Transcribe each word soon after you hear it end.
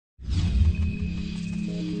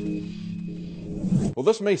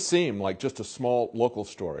Well, this may seem like just a small local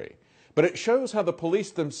story, but it shows how the police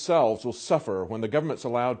themselves will suffer when the government's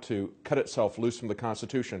allowed to cut itself loose from the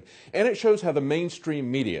Constitution, and it shows how the mainstream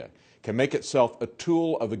media can make itself a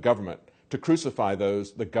tool of the government to crucify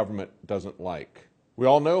those the government doesn't like. We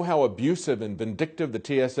all know how abusive and vindictive the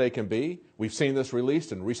TSA can be. We've seen this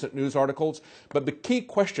released in recent news articles, but the key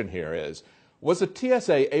question here is, was the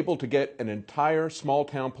TSA able to get an entire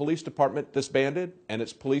small-town police department disbanded and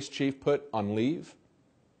its police chief put on leave?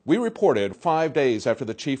 We reported 5 days after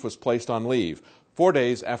the chief was placed on leave. 4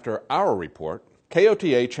 days after our report,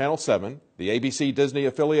 KOTA Channel 7, the ABC Disney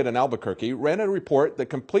affiliate in Albuquerque, ran a report that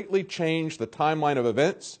completely changed the timeline of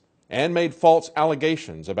events and made false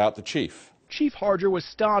allegations about the chief. Chief Harger was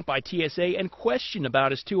stopped by TSA and questioned about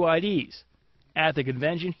his 2 IDs. At the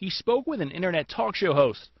convention, he spoke with an internet talk show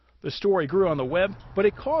host. The story grew on the web, but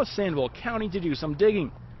it caused Sandoval County to do some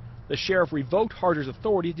digging. The sheriff revoked Harger's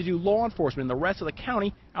authority to do law enforcement in the rest of the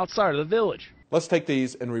county outside of the village. Let's take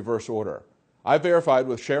these in reverse order. I verified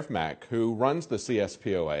with Sheriff Mack, who runs the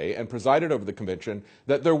CSPOA and presided over the convention,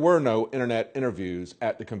 that there were no internet interviews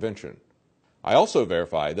at the convention. I also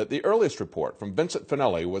verified that the earliest report from Vincent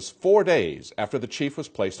Finelli was 4 days after the chief was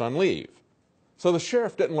placed on leave. So the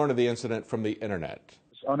sheriff didn't learn of the incident from the internet.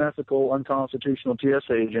 Unethical, unconstitutional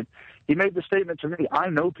TSA agent. He made the statement to me, I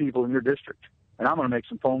know people in your district, and I'm going to make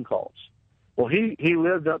some phone calls. Well, he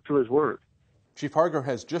lived up to his word. Chief Harger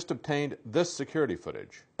has just obtained this security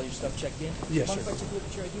footage. All your stuff checked in? Yes, sir. Mind if I take a look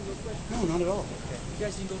at your ID real quick? No, not at all. Okay. You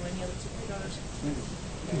guys didn't go to any other security counters?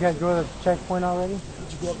 You guys go to the checkpoint already? Did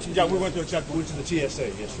you go up to Yeah, we went to a checkpoint. Went to the TSA,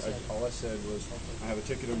 yes, sir. All I said was, I have a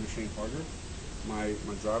ticket under Shane Harger. My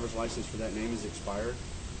driver's license for that name is expired.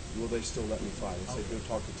 Will they still let me fly? They said, go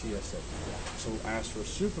talk to TSA. So I asked for a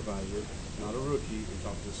supervisor, not a rookie, and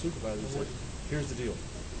talked to the supervisor and said, here's the deal.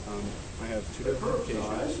 I have 2 different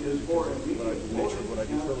applications because of the nature of what I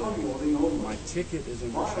do for a living. My ticket is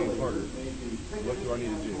under Shane Harger. What do I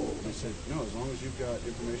need to do? And I said, no, as long as you've got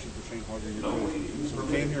information for Shane Harger, you're good. So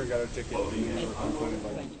we came here and got our ticket, and we were confronted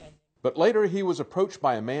by But later he was approached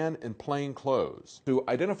by a man in plain clothes who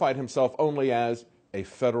identified himself only as a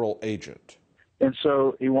federal agent. And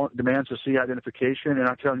so he demands to see identification, and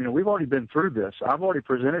I tell him, we've already been through this. I've already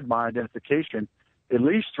presented my identification at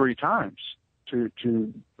least 3 times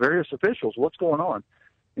to various officials. What's going on?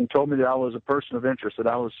 And he told me that I was a person of interest, that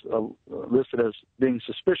I was listed as being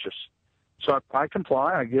suspicious. So I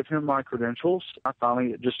comply. I give him my credentials. I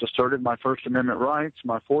finally just asserted my First Amendment rights,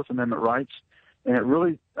 my Fourth Amendment rights, and it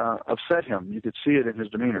really upset him. You could see it in his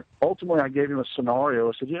demeanor. Ultimately, I gave him a scenario.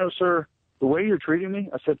 I said, sir, the way you're treating me,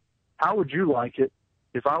 I said, how would you like it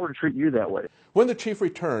if I were to treat you that way? When the chief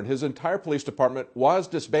returned, his entire police department was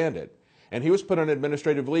disbanded, and he was put on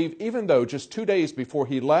administrative leave, even though just 2 days before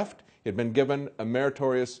he left, he had been given a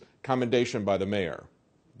meritorious commendation by the mayor.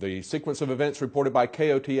 The sequence of events reported by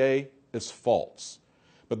KOTA is false.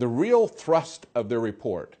 But the real thrust of their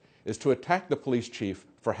report is to attack the police chief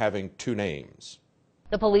for having 2 names.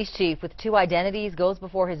 The police chief with 2 identities goes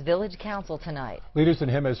before his village council tonight. Leaders in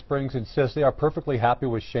Jemez Springs insist they are perfectly happy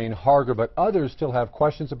with Shane Harger, but others still have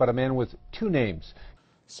questions about a man with 2 names.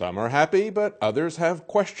 Some are happy, but others have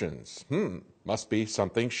questions. Must be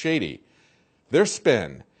something shady. Their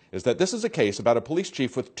spin is that this is a case about a police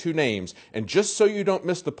chief with 2 names, and just so you don't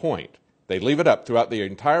miss the point, they leave it up throughout the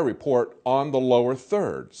entire report on the lower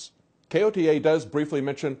thirds. KOTA does briefly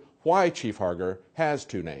mention why Chief Harger has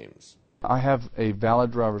 2 names. I have a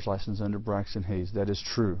valid driver's license under Braxton Hayes. That is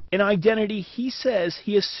true. An identity he says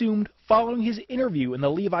he assumed following his interview in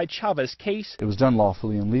the Levi Chavez case. It was done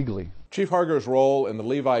lawfully and legally. Chief Harger's role in the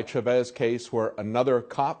Levi Chavez case, where another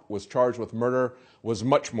cop was charged with murder, was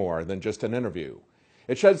much more than just an interview.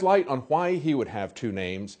 It sheds light on why he would have 2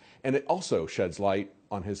 names, and it also sheds light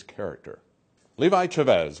on his character. Levi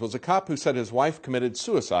Chavez was a cop who said his wife committed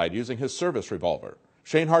suicide using his service revolver.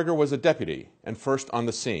 Shane Harger was a deputy and first on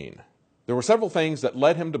the scene. There were several things that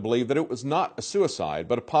led him to believe that it was not a suicide,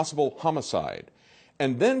 but a possible homicide.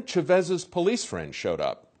 And then Chavez's police friends showed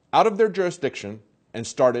up, out of their jurisdiction, and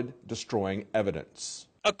started destroying evidence.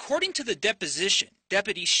 According to the deposition,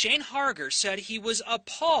 Deputy Shane Harger said he was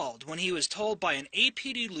appalled when he was told by an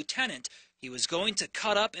APD lieutenant he was going to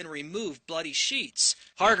cut up and remove bloody sheets.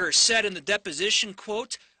 Harger said in the deposition,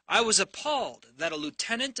 quote, I was appalled that a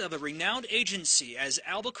lieutenant of a renowned agency as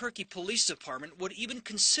Albuquerque Police Department would even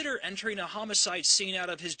consider entering a homicide scene out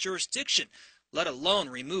of his jurisdiction, let alone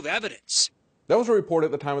remove evidence. That was a report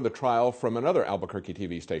at the time of the trial from another Albuquerque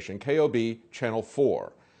TV station, KOB Channel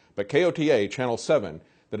 4. But KOTA Channel 7,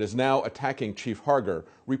 that is now attacking Chief Harger,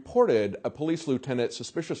 reported a police lieutenant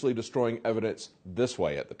suspiciously destroying evidence this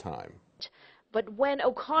way at the time. But when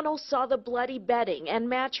O'Connell saw the bloody bedding and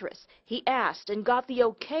mattress, he asked and got the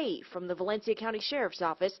okay from the Valencia County Sheriff's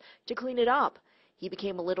Office to clean it up. He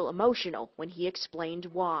became a little emotional when he explained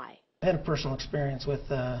why. I had a personal experience with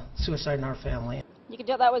suicide in our family. You can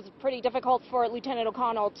tell that was pretty difficult for Lieutenant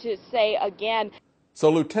O'Connell to say again. So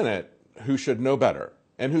Lieutenant, who should know better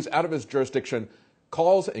and who's out of his jurisdiction,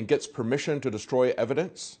 calls and gets permission to destroy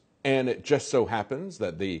evidence, and it just so happens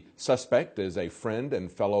that the suspect is a friend and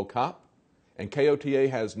fellow cop, and KOTA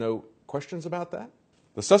has no questions about that?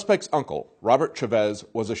 The suspect's uncle, Robert Chavez,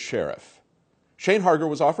 was a sheriff. Shane Harger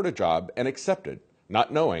was offered a job and accepted,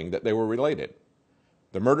 not knowing that they were related.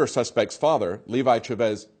 The murder suspect's father, Levi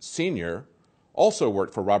Chavez Sr., also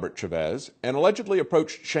worked for Robert Chavez and allegedly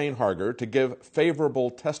approached Shane Harger to give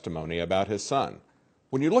favorable testimony about his son.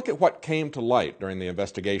 When you look at what came to light during the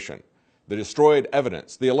investigation, the destroyed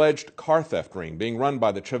evidence, the alleged car theft ring being run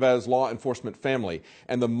by the Chavez law enforcement family,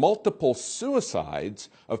 and the multiple suicides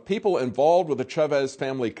of people involved with the Chavez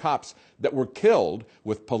family cops that were killed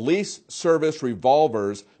with police service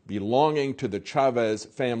revolvers belonging to the Chavez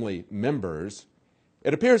family members,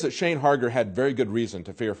 it appears that Shane Harger had very good reason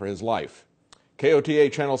to fear for his life.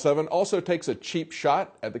 KOTA Channel 7 also takes a cheap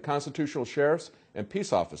shot at the Constitutional Sheriffs and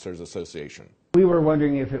Peace Officers Association. We were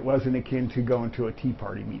wondering if it wasn't akin to going to a Tea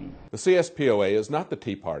Party meeting. The CSPOA is not the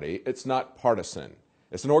Tea Party. It's not partisan.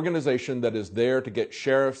 It's an organization that is there to get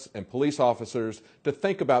sheriffs and police officers to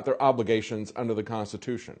think about their obligations under the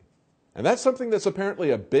Constitution. And that's something that's apparently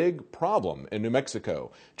a big problem in New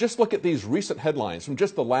Mexico. Just look at these recent headlines from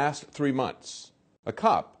just the last 3 months. A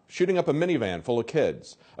cop shooting up a minivan full of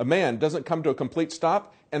kids. A man doesn't come to a complete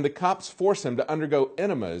stop, and the cops force him to undergo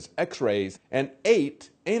enemas, x-rays, and 8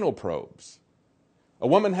 anal probes. A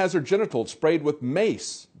woman has her genitals sprayed with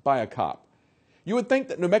mace by a cop. You would think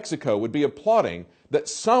that New Mexico would be applauding that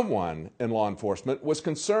someone in law enforcement was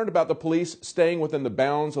concerned about the police staying within the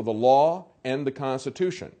bounds of the law and the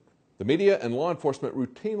Constitution. The media and law enforcement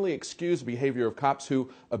routinely excuse the behavior of cops who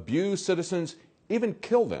abuse citizens, even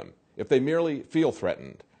kill them, if they merely feel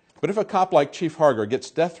threatened. But if a cop like Chief Harger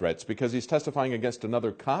gets death threats because he's testifying against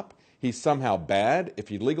another cop, he's somehow bad if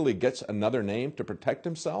he legally gets another name to protect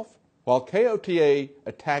himself? While KOTA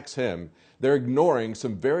attacks him, they're ignoring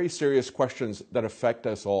some very serious questions that affect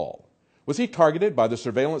us all. Was he targeted by the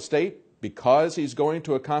surveillance state because he's going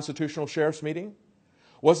to a constitutional sheriff's meeting?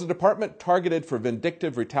 Was the department targeted for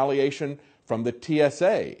vindictive retaliation from the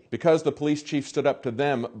TSA because the police chief stood up to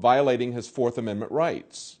them violating his Fourth Amendment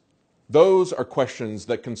rights? Those are questions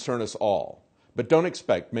that concern us all, but don't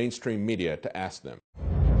expect mainstream media to ask them.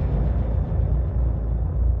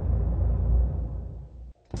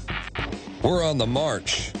 We're on the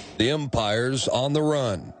march. The empire's on the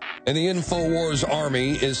run. And the InfoWars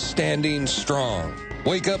army is standing strong.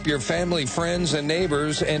 Wake up your family, friends, and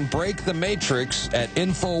neighbors and break the matrix at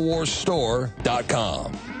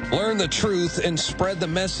InfoWarsStore.com. Learn the truth and spread the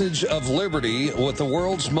message of liberty with the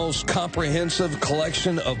world's most comprehensive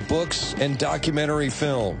collection of books and documentary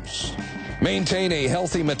films. Maintain a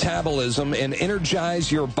healthy metabolism and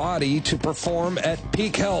energize your body to perform at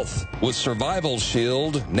peak health with Survival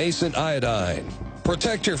Shield Nascent Iodine.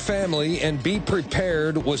 Protect your family and be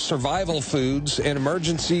prepared with survival foods and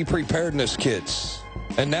emergency preparedness kits.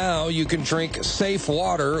 And now you can drink safe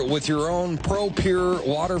water with your own ProPure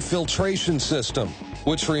water filtration system,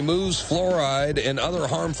 which removes fluoride and other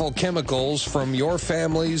harmful chemicals from your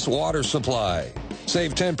family's water supply.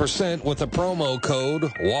 Save 10% with the promo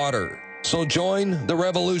code WATER. So join the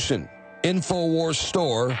revolution.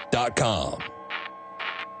 InfoWarsStore.com.